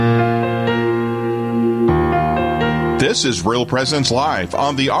This is Real Presence Live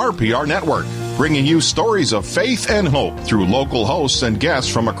on the RPR Network, bringing you stories of faith and hope through local hosts and guests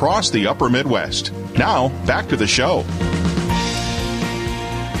from across the upper Midwest. Now, back to the show.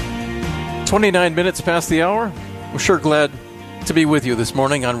 29 minutes past the hour. We're sure glad to be with you this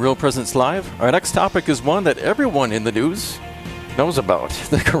morning on Real Presence Live. Our next topic is one that everyone in the news knows about,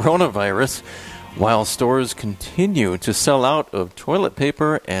 the coronavirus. While stores continue to sell out of toilet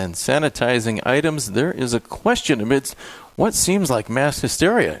paper and sanitizing items, there is a question amidst what seems like mass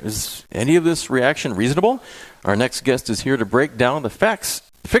hysteria. Is any of this reaction reasonable? Our next guest is here to break down the facts,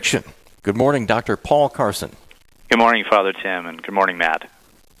 fiction. Good morning, Dr. Paul Carson. Good morning, Father Tim, and good morning, Matt.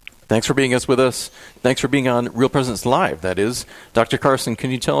 Thanks for being with us. Thanks for being on Real Presence Live, that is. Dr. Carson, can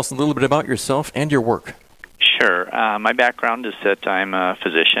you tell us a little bit about yourself and your work? Sure. My background is that I'm a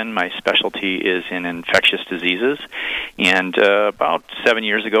physician. My specialty is in infectious diseases. And about 7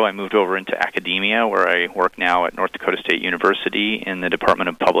 years ago, I moved over into academia, where I work now at North Dakota State University in the Department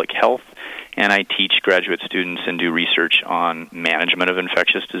of Public Health. And I teach graduate students and do research on management of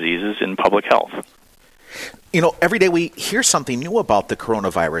infectious diseases in public health. You know, every day we hear something new about the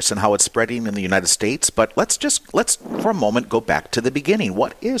coronavirus and how it's spreading in the United States, but let's for a moment go back to the beginning.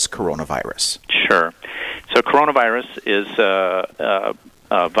 What is coronavirus? Sure. So coronavirus is a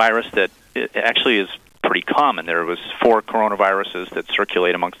virus that actually is pretty common. There was 4 coronaviruses that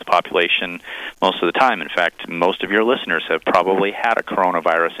circulate amongst the population most of the time. In fact, most of your listeners have probably had a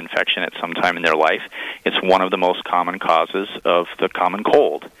coronavirus infection at some time in their life. It's one of the most common causes of the common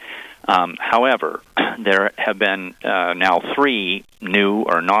cold. However, there have been now 3 new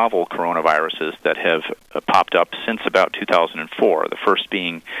or novel coronaviruses that have popped up since about 2004. The first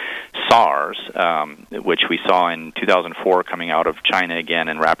being SARS, which we saw in 2004 coming out of China again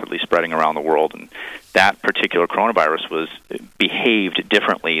and rapidly spreading around the world. And that particular coronavirus behaved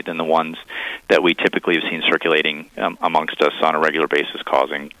differently than the ones that we typically have seen circulating amongst us on a regular basis,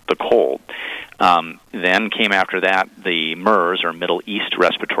 causing the cold. Then came after that the MERS, or Middle East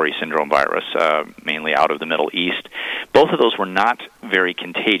Respiratory Syndrome virus, mainly out of the Middle East. Both of those were not very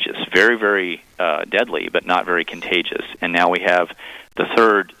contagious, very, very deadly, but not very contagious. And now we have the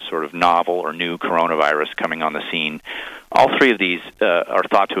third sort of novel or new coronavirus coming on the scene. All 3 of these are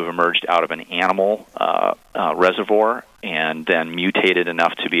thought to have emerged out of an animal reservoir and then mutated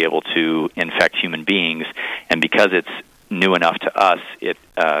enough to be able to infect human beings. And because it's new enough to us, it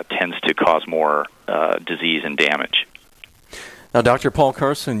tends to cause more disease and damage. Now, Dr. Paul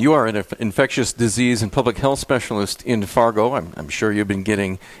Carson, you are an infectious disease and public health specialist in Fargo. I'm sure you've been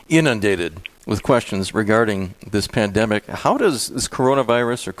getting inundated with questions regarding this pandemic. How does this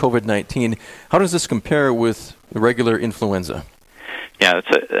coronavirus or COVID-19, how does this compare with the regular influenza? Yeah,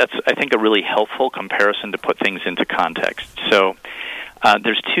 that's I think, a really helpful comparison to put things into context. So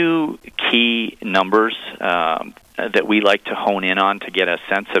there's 2 key numbers that we like to hone in on to get a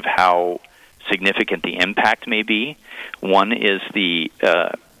sense of how significant the impact may be. One is the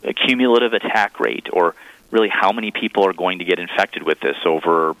cumulative attack rate, or really how many people are going to get infected with this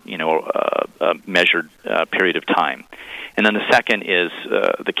over a measured period of time. And then the second is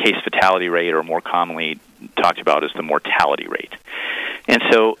the case fatality rate, or more commonly talked about as the mortality rate. And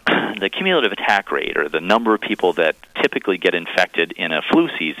so the cumulative attack rate, or the number of people that typically get infected in a flu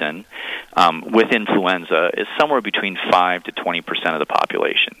season with influenza, is somewhere between 5 to 20% of the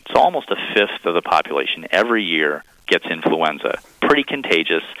population. So almost a fifth of the population every year gets influenza. Pretty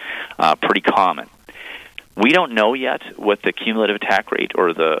contagious, pretty common. We don't know yet what the cumulative attack rate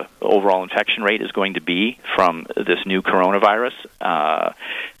or the overall infection rate is going to be from this new coronavirus.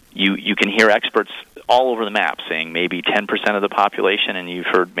 You can hear experts all over the map saying maybe 10% of the population, and you've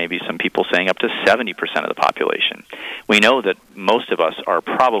heard maybe some people saying up to 70% of the population. We know that most of us are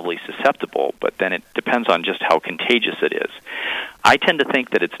probably susceptible, but then it depends on just how contagious it is. I tend to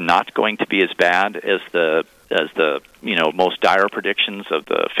think that it's not going to be as bad as the most dire predictions of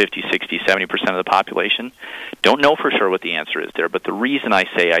the 50, 60, 70% of the population. Don't know for sure what the answer is there, but the reason I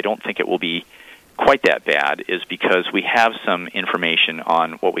say I don't think it will be quite that bad is because we have some information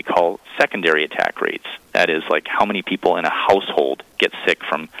on what we call secondary attack rates. That is, like, how many people in a household get sick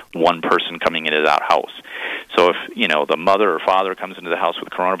from one person coming into that house. So if, the mother or father comes into the house with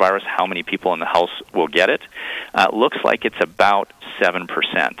coronavirus, how many people in the house will get it? Looks like it's about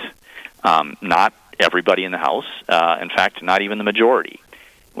 7%. Not everybody in the house. In fact, not even the majority.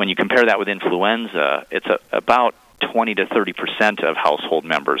 When you compare that with influenza, it's about 20 to 30% of household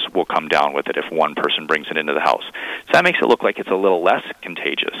members will come down with it if one person brings it into the house. So that makes it look like it's a little less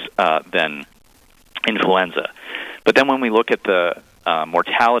contagious than influenza. But then when we look at the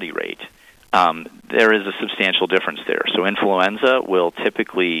mortality rate, there is a substantial difference there. So influenza will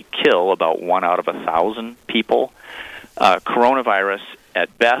typically kill about 1 out of 1,000 people. Coronavirus,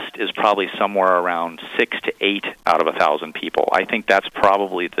 at best, is probably somewhere around 6 to 8 out of 1,000 people. I think that's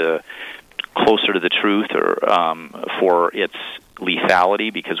probably the closer to the truth for its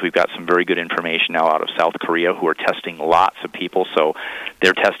lethality, because we've got some very good information now out of South Korea, who are testing lots of people, so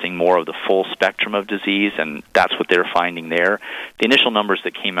they're testing more of the full spectrum of disease, and that's what they're finding there. The initial numbers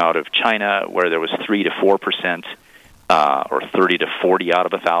that came out of China, where there was 3 to 4%, or 30 to 40 out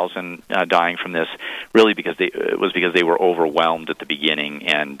of 1,000 dying from this, really because they were overwhelmed at the beginning,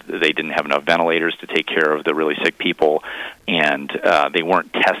 and they didn't have enough ventilators to take care of the really sick people, and they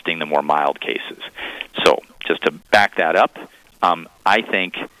weren't testing the more mild cases. So just to back that up, I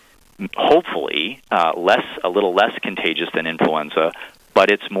think hopefully a little less contagious than influenza,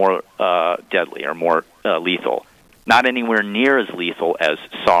 but it's more deadly or more lethal. Not anywhere near as lethal as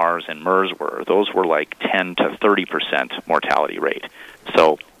SARS and MERS were. Those were like 10 to 30% mortality rate.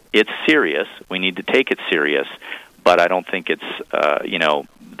 So it's serious. We need to take it serious, but I don't think it's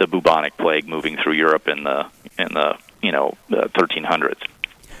the bubonic plague moving through Europe in the 1300s.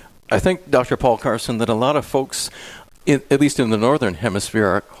 I think, Dr. Paul Carson, that a lot of folks, at least in the northern hemisphere,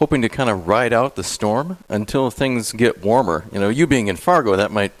 are hoping to kind of ride out the storm until things get warmer. You being in Fargo,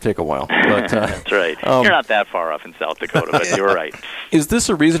 that might take a while. But, that's right. You're not that far off in South Dakota, but you're right. Is this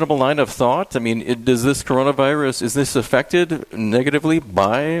a reasonable line of thought? I mean, does this coronavirus, is this affected negatively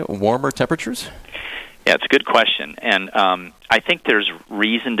by warmer temperatures? Yeah, it's a good question. And I think there's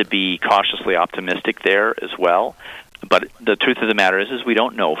reason to be cautiously optimistic there as well. But the truth of the matter is we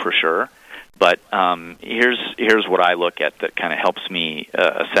don't know for sure. But here's what I look at that kind of helps me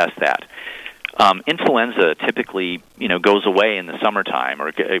assess that. Influenza typically, goes away in the summertime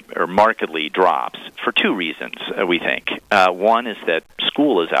or markedly drops for two reasons, we think. One is that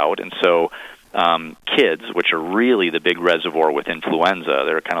school is out, and so kids, which are really the big reservoir with influenza,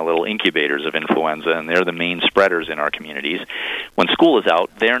 they're kind of little incubators of influenza, and they're the main spreaders in our communities. When school is out,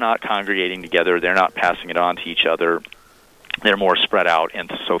 they're not congregating together, they're not passing it on to each other. They're more spread out,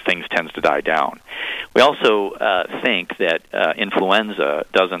 and so things tend to die down. We also think that influenza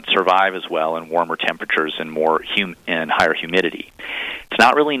doesn't survive as well in warmer temperatures and and higher humidity. It's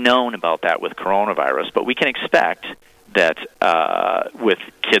not really known about that with coronavirus, but we can expect that with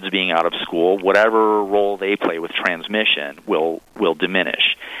kids being out of school, whatever role they play with transmission will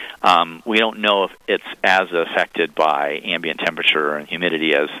diminish. We don't know if it's as affected by ambient temperature and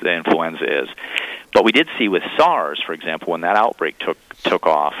humidity as the influenza is. But we did see with SARS, for example, when that outbreak took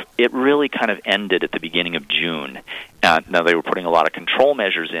off, it really kind of ended at the beginning of June. Now, they were putting a lot of control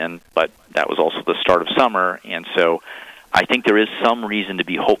measures in, but that was also the start of summer, and so I think there is some reason to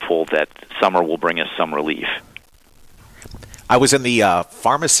be hopeful that summer will bring us some relief. I was in the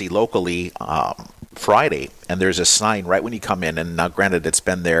pharmacy locally Friday, and there's a sign right when you come in, and now granted it's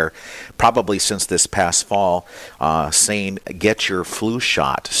been there probably since this past fall, saying get your flu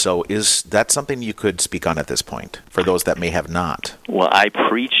shot. So is that something you could speak on at this point for those that may have not? Well, I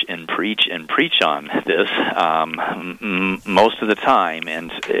preach and preach and preach on this most of the time, and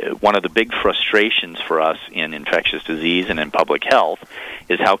one of the big frustrations for us in infectious disease and in public health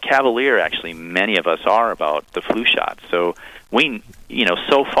is how cavalier actually many of us are about the flu shot. So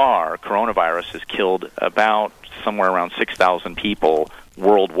so far, coronavirus has killed about somewhere around 6,000 people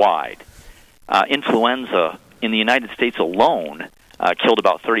worldwide. Influenza in the United States alone killed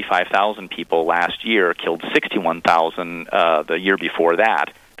about 35,000 people last year, killed 61,000 the year before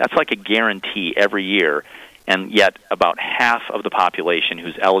that. That's like a guarantee every year, and yet about half of the population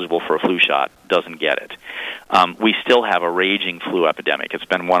who's eligible for a flu shot doesn't get it. We still have a raging flu epidemic. It's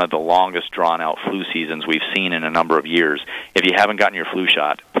been one of the longest drawn-out flu seasons we've seen in a number of years. If you haven't gotten your flu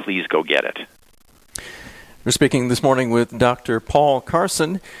shot, please go get it. We're speaking this morning with Dr. Paul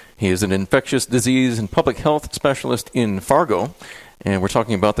Carson. He is an infectious disease and public health specialist in Fargo, and we're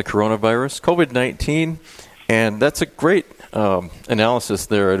talking about the coronavirus, COVID-19, and that's a great analysis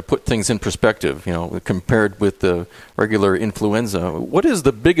there to put things in perspective, compared with the regular influenza. What is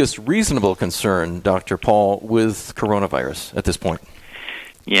the biggest reasonable concern, Dr. Paul, with coronavirus at this point?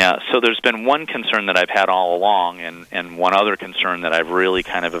 Yeah, so there's been one concern that I've had all along, and one other concern that I've really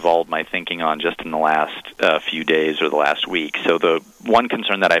kind of evolved my thinking on just in the last few days or the last week. So the one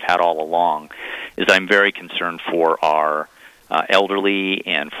concern that I've had all along is I'm very concerned for our elderly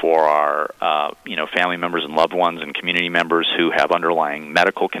and for our family members and loved ones and community members who have underlying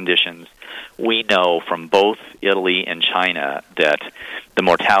medical conditions. We know from both Italy and China that the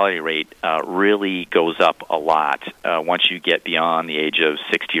mortality rate really goes up a lot once you get beyond the age of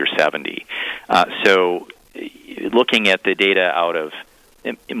 60 or 70. So looking at the data out of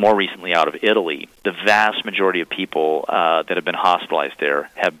more recently out of Italy, the vast majority of people that have been hospitalized there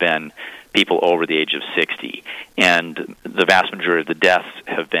have been people over the age of 60, and the vast majority of the deaths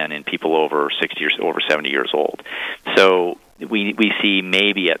have been in people over 60 or over 70 years old. So we see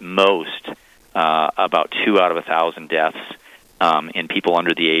maybe at most about 2 out of 1,000 deaths in people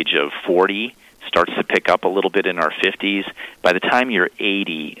under the age of 40. Starts to pick up a little bit in our 50s. By the time you're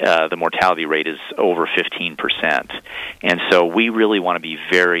 80, the mortality rate is over 15%. And so we really want to be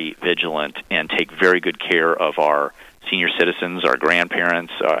very vigilant and take very good care of our senior citizens, our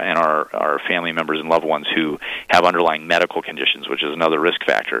grandparents, and our family members and loved ones who have underlying medical conditions, which is another risk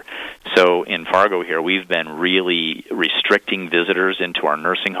factor. So in Fargo here, we've been really restricting visitors into our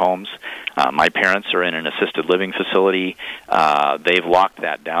nursing homes. My parents are in an assisted living facility. They've locked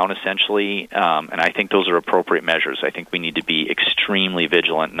that down essentially, and I think those are appropriate measures. I think we need to be extremely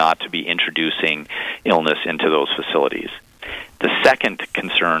vigilant not to be introducing illness into those facilities. The second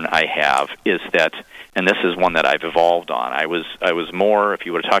concern I have is that, and this is one that I've evolved on. I was more, if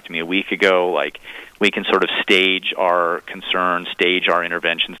you would have talked to me a week ago, like we can sort of stage our concerns, stage our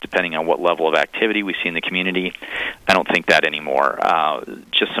interventions depending on what level of activity we see in the community. I don't think that anymore.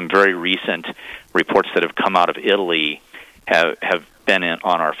 Just some very recent reports that have come out of Italy have been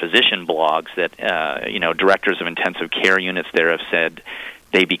on our physician blogs that directors of intensive care units there have said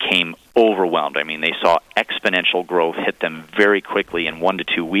they became overwhelmed. I mean, they saw exponential growth hit them very quickly in 1 to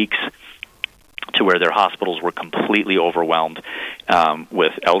 2 weeks, to where their hospitals were completely overwhelmed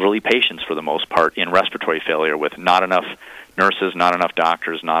with elderly patients, for the most part, in respiratory failure, with not enough nurses, not enough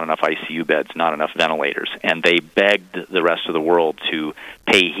doctors, not enough ICU beds, not enough ventilators. And they begged the rest of the world to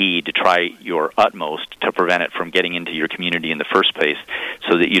pay heed, to try your utmost to prevent it from getting into your community in the first place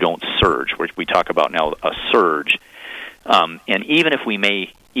so that you don't surge. We talk about now a surge. And even if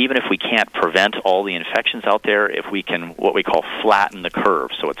we can't prevent all the infections out there, if we can what we call flatten the curve,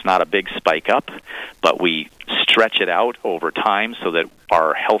 so it's not a big spike up, but we stretch it out over time so that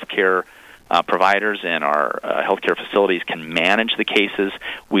our healthcare providers and our healthcare facilities can manage the cases,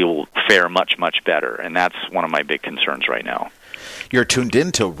 we will fare much, much better. And that's one of my big concerns right now. You're tuned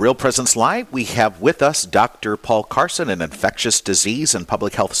in to Real Presence Live. We have with us Dr. Paul Carson, an infectious disease and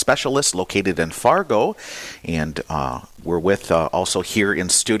public health specialist located in Fargo. And we're with also here in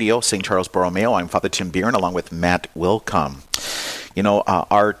studio, St. Charles Borromeo. I'm Father Tim Bieran along with Matt Wilcom. You know,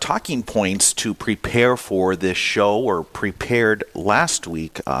 our talking points to prepare for this show were prepared last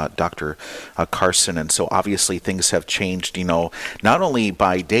week, Dr. Carson, and so obviously things have changed, not only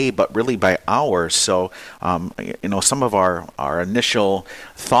by day, but really by hour. So, some of our initial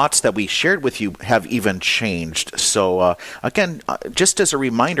thoughts that we shared with you have even changed. So, again, just as a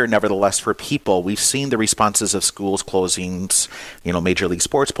reminder, nevertheless, for people, we've seen the responses of schools closings, Major League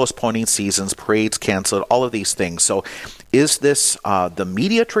Sports postponing seasons, parades canceled, all of these things. So, is this the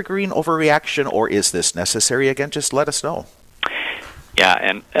media triggering overreaction, or is this necessary? Again, just let us know. Yeah,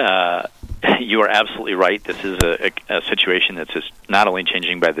 and you are absolutely right. This is a situation that's just not only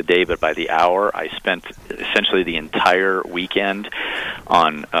changing by the day, but by the hour. I spent essentially the entire weekend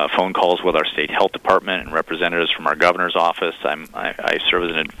on phone calls with our state health department and representatives from our governor's office. I serve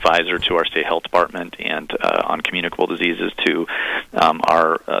as an advisor to our state health department and on communicable diseases to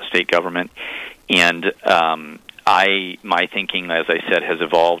our state government. And my thinking, as I said, has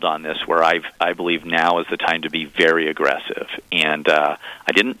evolved on this, where I believe now is the time to be very aggressive. And I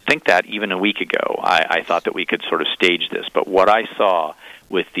didn't think that even a week ago. I thought that we could sort of stage this. But what I saw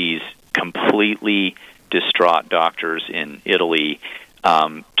with these completely distraught doctors in Italy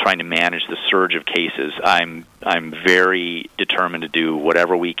trying to manage the surge of cases, I'm very determined to do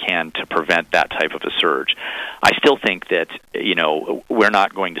whatever we can to prevent that type of a surge. I still think that, we're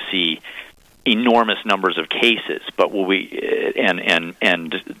not going to see enormous numbers of cases, but will we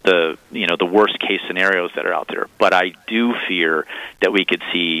and the worst case scenarios that are out there. But I do fear that we could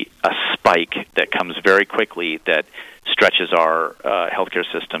see a spike that comes very quickly that stretches our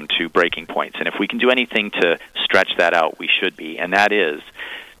healthcare system to breaking points. And if we can do anything to stretch that out, we should be. And that is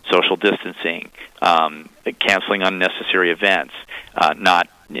social distancing, canceling unnecessary events,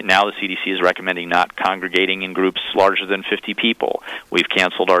 Now the CDC is recommending not congregating in groups larger than 50 people. We've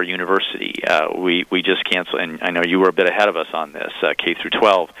canceled our university. We just canceled, and I know you were a bit ahead of us on this. K through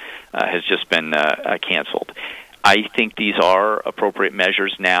 12 has just been canceled. I think these are appropriate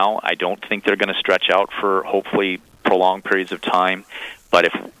measures now. I don't think they're going to stretch out for hopefully prolonged periods of time. But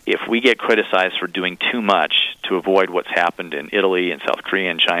if we get criticized for doing too much to avoid what's happened in Italy and South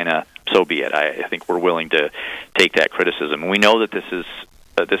Korea and China, so be it. I think we're willing to take that criticism. We know that this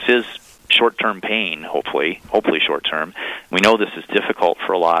is short-term pain, hopefully short-term. We know this is difficult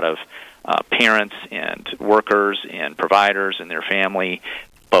for a lot of parents and workers and providers and their family.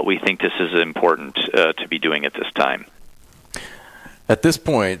 But we think this is important to be doing at this time. At this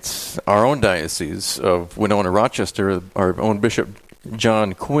point, our own diocese of Winona Rochester, our own Bishop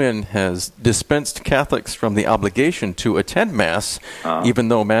John Quinn has dispensed Catholics from the obligation to attend Mass, even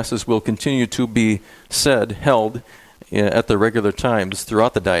though Masses will continue to be held at the regular times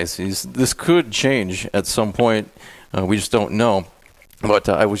throughout the diocese. This could change at some point. We just don't know. But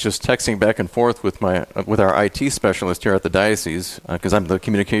I was just texting back and forth with our IT specialist here at the diocese, because I'm the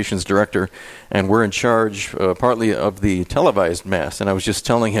communications director, and we're in charge partly of the televised Mass. And I was just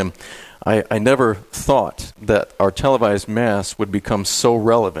telling him, I never thought that our televised Mass would become so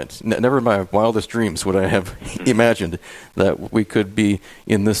relevant. Never in my wildest dreams would I have imagined that we could be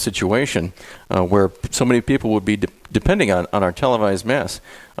in this situation where so many people would be depending on our televised Mass.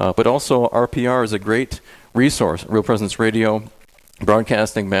 But also, RPR is a great resource, Real Presence Radio,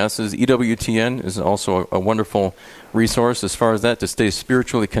 broadcasting Masses. EWTN is also a wonderful resource as far as that, to stay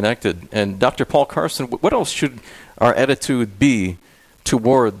spiritually connected. And Dr. Paul Carson, what else should our attitude be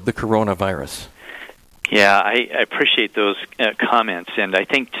toward the coronavirus? Yeah, I appreciate those comments, and I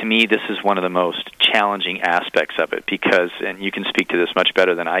think to me this is one of the most challenging aspects of it, because, and you can speak to this much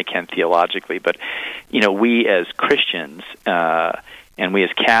better than I can theologically, but we as Christians and we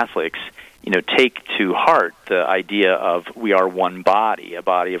as Catholics, take to heart the idea of we are one body, a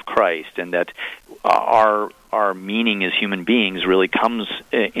body of Christ, and that our meaning as human beings really comes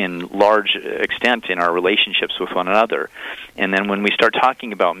in large extent in our relationships with one another. And then when we start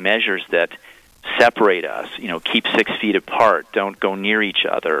talking about measures that separate us, keep 6 feet apart, don't go near each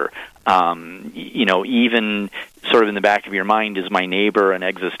other, even sort of in the back of your mind, is my neighbor an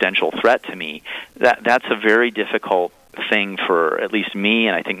existential threat to me? That's a very difficult thing for at least me,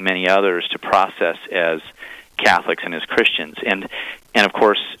 and I think many others, to process as Catholics and as Christians. And of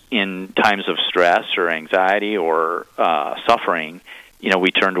course, in times of stress or anxiety or suffering,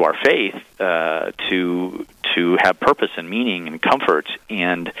 we turn to our faith to have purpose and meaning and comfort,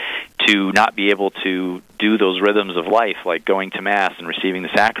 and to not be able to do those rhythms of life like going to Mass and receiving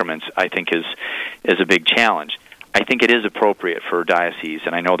the sacraments, I think is a big challenge. I think it is appropriate for dioceses,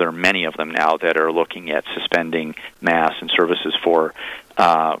 and I know there are many of them now that are looking at suspending Mass and services for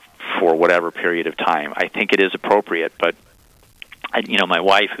whatever period of time. I think it is appropriate, but my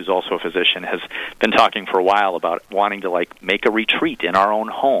wife, who's also a physician, has been talking for a while about wanting to make a retreat in our own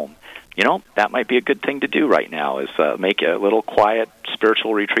home. That might be a good thing to do right now, is make a little quiet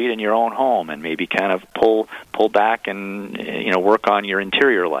spiritual retreat in your own home, and maybe kind of pull back and work on your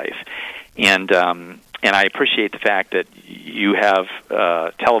interior life. And I appreciate the fact that you have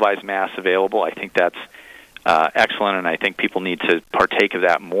televised Mass available. I think that's excellent, and I think people need to partake of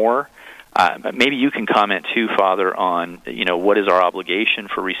that more. But maybe you can comment too, Father, on what is our obligation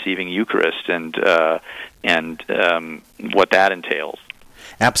for receiving Eucharist and what that entails.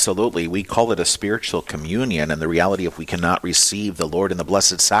 Absolutely. We call it a spiritual communion, and the reality, if we cannot receive the Lord in the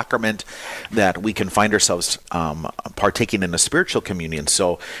Blessed Sacrament, that we can find ourselves partaking in a spiritual communion.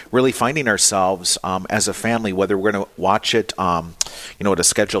 So really finding ourselves as a family, whether we're going to watch it at a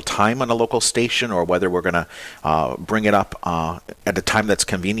scheduled time on a local station, or whether we're going to bring it up at a time that's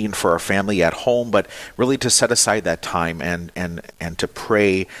convenient for our family at home, but really to set aside that time and to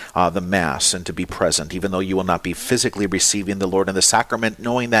pray the Mass and to be present, even though you will not be physically receiving the Lord in the sacrament,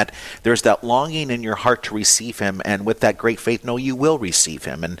 knowing that there's that longing in your heart to receive Him, and with that great faith, know you will receive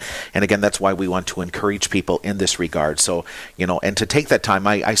Him. And again, that's why we want to encourage people in this regard. So, and to take that time,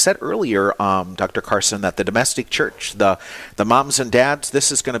 I said earlier, Dr. Carson, that the domestic church, the moms and dads,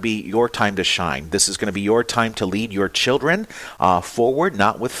 this is going to be your time to shine. This is going to be your time to lead your children forward,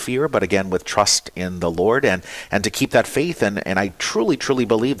 not with fear, but again, with trust in the Lord, and to keep that faith. And I truly, truly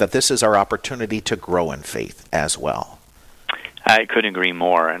believe that this is our opportunity to grow in faith as well. I couldn't agree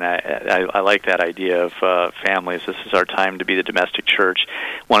more, and I like that idea of families. This is our time to be the domestic church.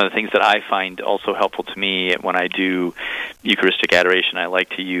 One of the things that I find also helpful to me when I do Eucharistic adoration, I like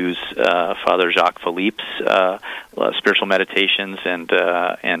to use Father Jacques Philippe's spiritual meditations,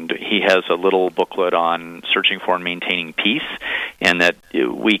 and he has a little booklet on searching for and maintaining peace, and that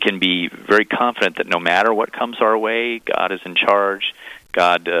we can be very confident that no matter what comes our way, God is in charge.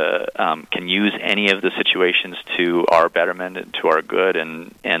 God can use any of the situations to our betterment and to our good,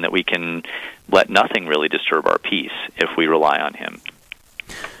 and that we can let nothing really disturb our peace if we rely on Him.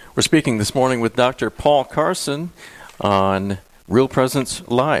 We're speaking this morning with Dr. Paul Carson on Real Presence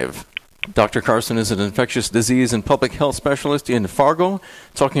Live. Dr. Carson is an infectious disease and public health specialist in Fargo,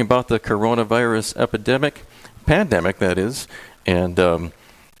 talking about the coronavirus pandemic that is, and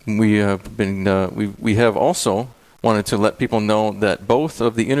we have also Wanted to let people know that both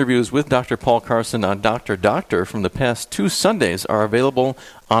of the interviews with Dr. Paul Carson on Dr. Doctor from the past 2 Sundays are available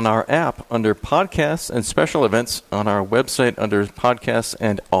on our app under podcasts and special events on our website under podcasts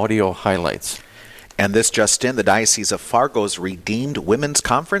and audio highlights. And this just in, the Diocese of Fargo's Redeemed Women's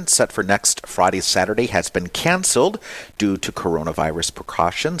Conference set for next Friday-Saturday has been canceled due to coronavirus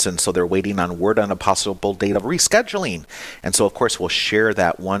precautions, and so they're waiting on word on a possible date of rescheduling. And so, of course, we'll share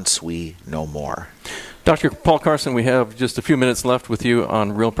that once we know more. Dr. Paul Carson, we have just a few minutes left with you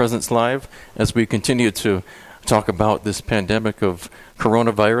on Real Presence Live as we continue to talk about this pandemic of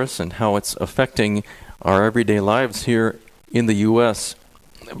coronavirus and how it's affecting our everyday lives here in the U.S.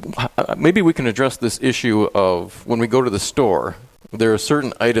 Maybe we can address this issue of when we go to the store, there are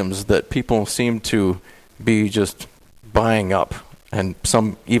certain items that people seem to be just buying up and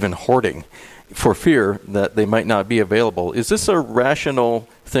some even hoarding for fear that they might not be available. Is this a rational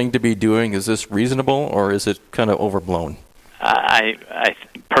thing to be doing? Is this reasonable, or is it kind of overblown?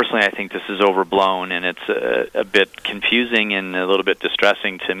 Personally, I think this is overblown, and it's a bit confusing and a little bit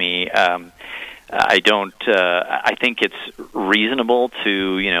distressing to me. I think it's reasonable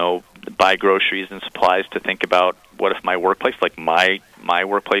to, buy groceries and supplies to think about what if my workplace, like my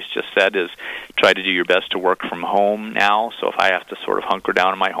workplace just said, is try to do your best to work from home now. So if I have to sort of hunker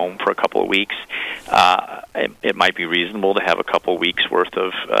down in my home for a couple of weeks, it might be reasonable to have a couple of weeks worth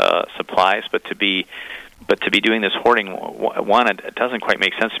of supplies. But to be doing this hoarding, one, it doesn't quite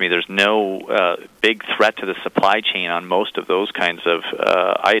make sense to me. There's no big threat to the supply chain on most of those kinds of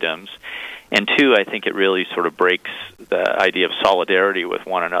items. And two, I think it really sort of breaks the idea of solidarity with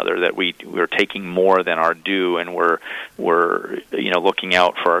one another, that we're taking more than our due, and we're looking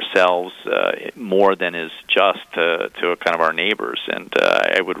out for ourselves more than is just to kind of our neighbors. And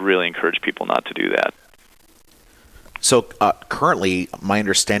I would really encourage people not to do that. So currently, my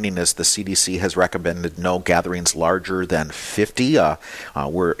understanding is the CDC has recommended no gatherings larger than 50.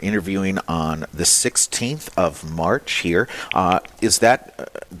 We're interviewing on the 16th of March here. Is that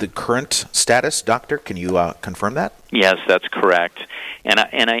the current status, Doctor? Can you confirm that? Yes, that's correct. And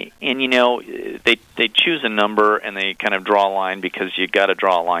they choose a number and they kind of draw a line because you got to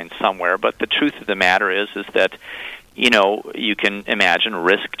draw a line somewhere. But the truth of the matter is that you can imagine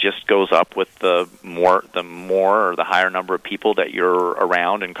risk just goes up with the more or the higher number of people that you're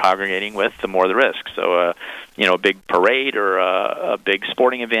around and congregating with, the more the risk. So, a big parade or a big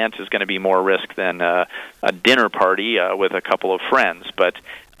sporting event is going to be more risk than a dinner party with a couple of friends. But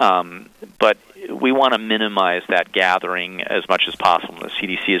we want to minimize that gathering as much as possible. The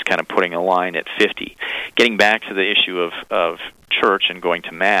CDC is kind of putting a line at 50. Getting back to the issue of church and going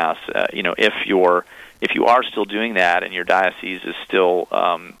to Mass, if you are still doing that and your diocese is still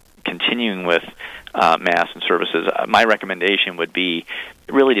continuing with Mass and services, my recommendation would be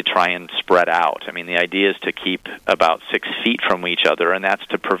really to try and spread out. I mean, the idea is to keep about 6 feet from each other, and that's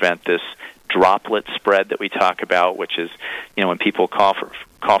to prevent this droplet spread that we talk about, which is, when people cough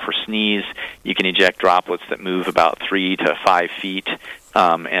or sneeze, you can eject droplets that move about 3 to 5 feet.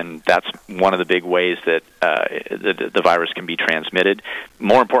 And that's one of the big ways that the virus can be transmitted.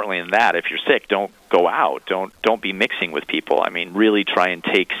 More importantly than that, if you're sick, don't go out. Don't be mixing with people. I mean, really try and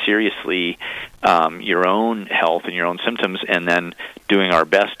take seriously your own health and your own symptoms, and then doing our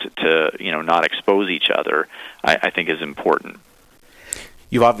best to not expose each other, I think is important.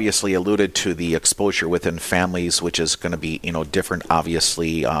 You've obviously alluded to the exposure within families, which is going to be, different,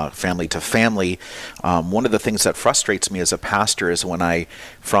 obviously, family to family. One of the things that frustrates me as a pastor is when I,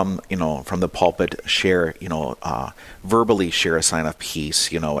 from the pulpit, share, verbally share a sign of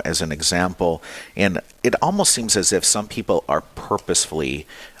peace, as an example. And it almost seems as if some people are purposefully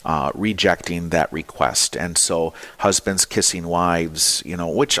rejecting that request. And so husbands kissing wives,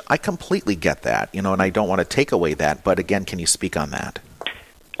 which I completely get that, and I don't want to take away that. But again, can you speak on that?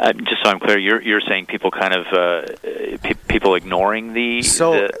 Just so I'm clear, you're saying people kind of people ignoring the.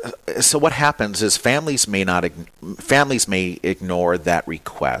 So what happens is families may ignore that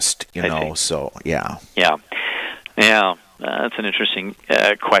request. So yeah. That's an interesting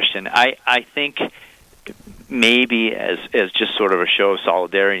question. I think maybe as just sort of a show of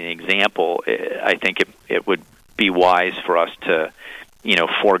solidarity and example, I think it would be wise for us to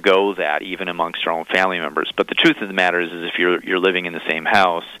forego that even amongst our own family members. But the truth of the matter is if you're living in the same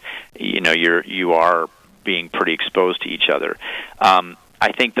house, you are being pretty exposed to each other.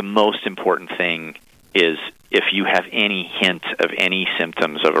 I think the most important thing is if you have any hint of any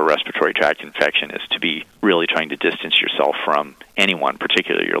symptoms of a respiratory tract infection, is to be really trying to distance yourself from anyone,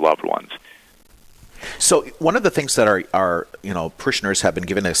 particularly your loved ones. So one of the things that our parishioners have been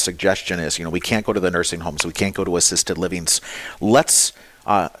given a suggestion is, we can't go to the nursing homes, we can't go to assisted livings. Let's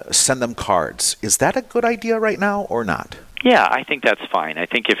send them cards. Is that a good idea right now or not? Yeah, I think that's fine. I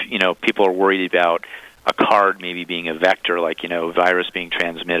think if people are worried about a card maybe being a vector, like virus being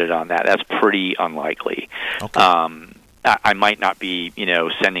transmitted on that's pretty unlikely. Okay. I might not be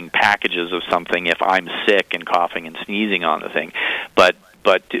sending packages of something if I'm sick and coughing and sneezing on the thing, but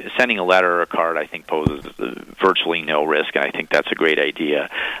sending a letter or a card, I think, poses virtually no risk, and I think that's a great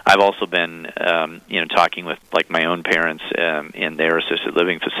idea. I've also been, talking with my own parents in their assisted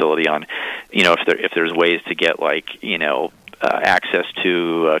living facility on, if there's ways to get access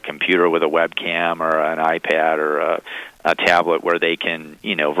to a computer with a webcam or an iPad or a tablet where they can,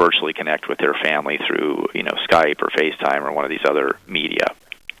 virtually connect with their family through, Skype or FaceTime or one of these other media.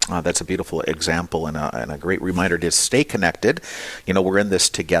 That's a beautiful example and a great reminder to stay connected. We're in this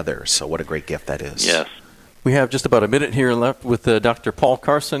together, so what a great gift that is. Yes. We have just about a minute here left with Dr. Paul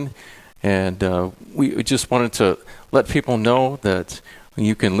Carson, and we just wanted to let people know that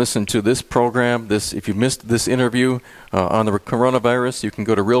you can listen to this program. If you missed this interview on the coronavirus, you can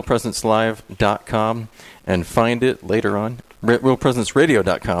go to realpresencelive.com and find it later on.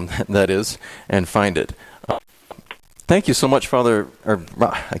 realpresenceradio.com, that is, and find it. Thank you so much, Father,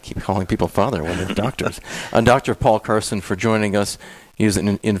 I keep calling people Father when they're doctors, Dr. Paul Carson, for joining us. He's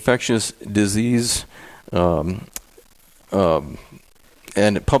an infectious disease and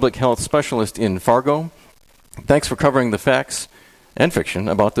public health specialist in Fargo. Thanks for covering the facts and fiction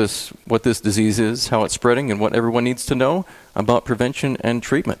about what this disease is, how it's spreading, and what everyone needs to know about prevention and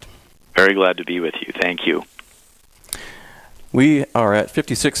treatment. Very glad to be with you. Thank you. We are at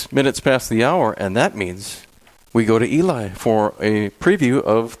 56 minutes past the hour, and that means we go to Eli for a preview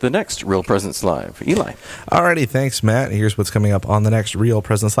of the next Real Presence Live. Eli. Alrighty, thanks, Matt. Here's what's coming up on the next Real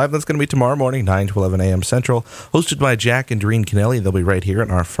Presence Live. That's going to be tomorrow morning, 9 to 11 a.m. Central, hosted by Jack and Doreen Kennelly. They'll be right here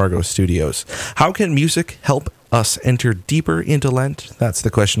in our Fargo studios. How can music help us enter deeper into Lent? That's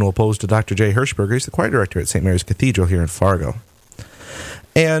the question we'll pose to Dr. Jay Hirschberger. He's the choir director at St. Mary's Cathedral here in Fargo.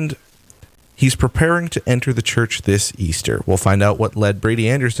 And he's preparing to enter the church this Easter. We'll find out what led Brady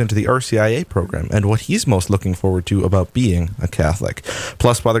Anderson to the RCIA program and what he's most looking forward to about being a Catholic.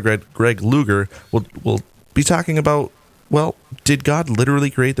 Plus, Father Greg Luger will be talking about, did God literally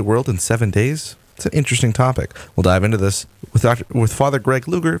create the world in 7 days? It's an interesting topic. We'll dive into this with Father Greg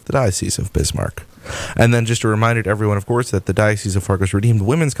Luger of the Diocese of Bismarck. And then just a reminder to everyone, of course, that the Diocese of Fargo's Redeemed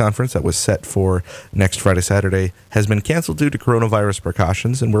Women's Conference that was set for next Friday, Saturday, has been canceled due to coronavirus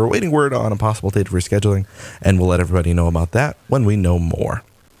precautions, and we're awaiting word on a possible date of rescheduling, and we'll let everybody know about that when we know more.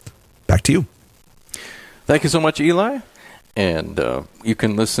 Back to you. Thank you so much, Eli. And you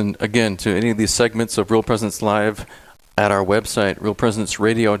can listen again to any of these segments of Real Presence Live at our website,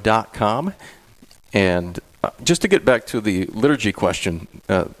 realpresenceradio.com. And just to get back to the liturgy question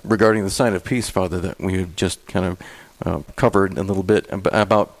regarding the sign of peace, Father, that we just kind of covered a little bit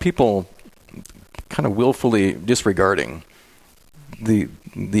about people kind of willfully disregarding the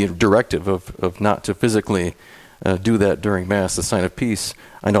directive of not to physically do that during Mass, the sign of peace.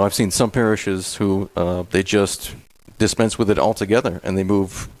 I know I've seen some parishes who they just dispense with it altogether, and they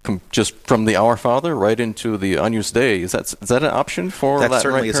move just from the Our Father right into the Agnus Dei. Is that an option for Latin That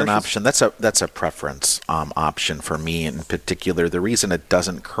certainly Rite is an parishes? option. That's a preference option for me in particular. The reason it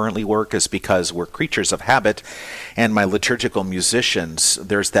doesn't currently work is because we're creatures of habit, and my liturgical musicians,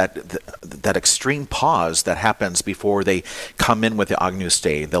 there's that extreme pause that happens before they come in with the Agnus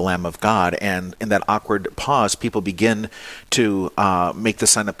Dei, the Lamb of God, and in that awkward pause, people begin to make the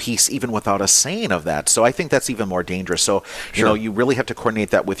sign of peace even without a saying of that. So I think that's even more dangerous. So, you really have to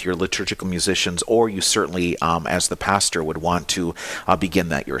coordinate that with your liturgical musicians, or you certainly, as the pastor, would want to begin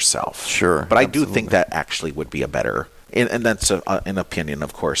that yourself. Sure. But I do think that actually would be a better, and that's an opinion,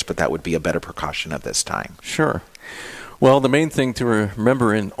 of course, but that would be a better precaution at this time. Sure. Well, the main thing to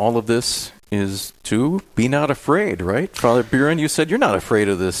remember in all of this is to be not afraid, right? Father Buren, you said you're not afraid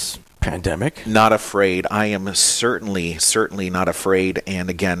of this pandemic. Not afraid. I am certainly not afraid.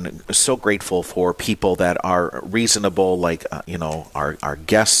 And again, so grateful for people that are reasonable, like, our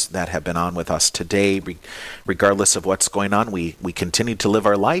guests that have been on with us today. Regardless of what's going on, we continue to live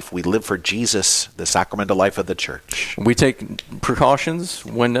our life. We live for Jesus, the sacramental life of the church. We take precautions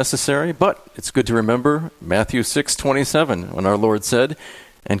when necessary, but it's good to remember Matthew 6:27, when our Lord said,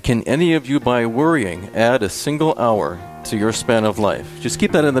 "And can any of you, by worrying, add a single hour to your span of life?" Just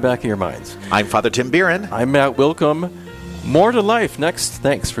keep that in the back of your minds. I'm Father Tim Buren. I'm Matt Wilcomb. More to life next.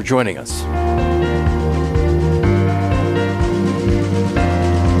 Thanks for joining us.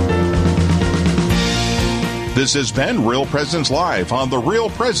 This has been Real Presence Live on the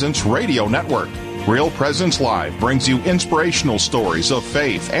Real Presence Radio Network. Real Presence Live brings you inspirational stories of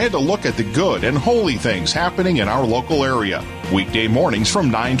faith and a look at the good and holy things happening in our local area. weekday mornings from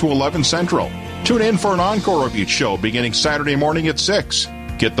 9 to 11 Central. Tune in for an encore of each show beginning Saturday morning at 6.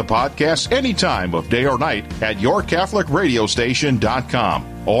 Get the podcast any time of day or night at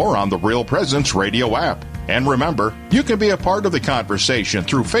yourcatholicradiostation.com or on the Real Presence radio app. And remember, you can be a part of the conversation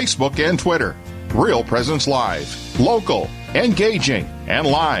through Facebook and Twitter. Real Presence Live. Local, engaging, and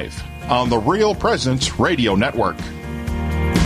live on the Real Presence Radio Network.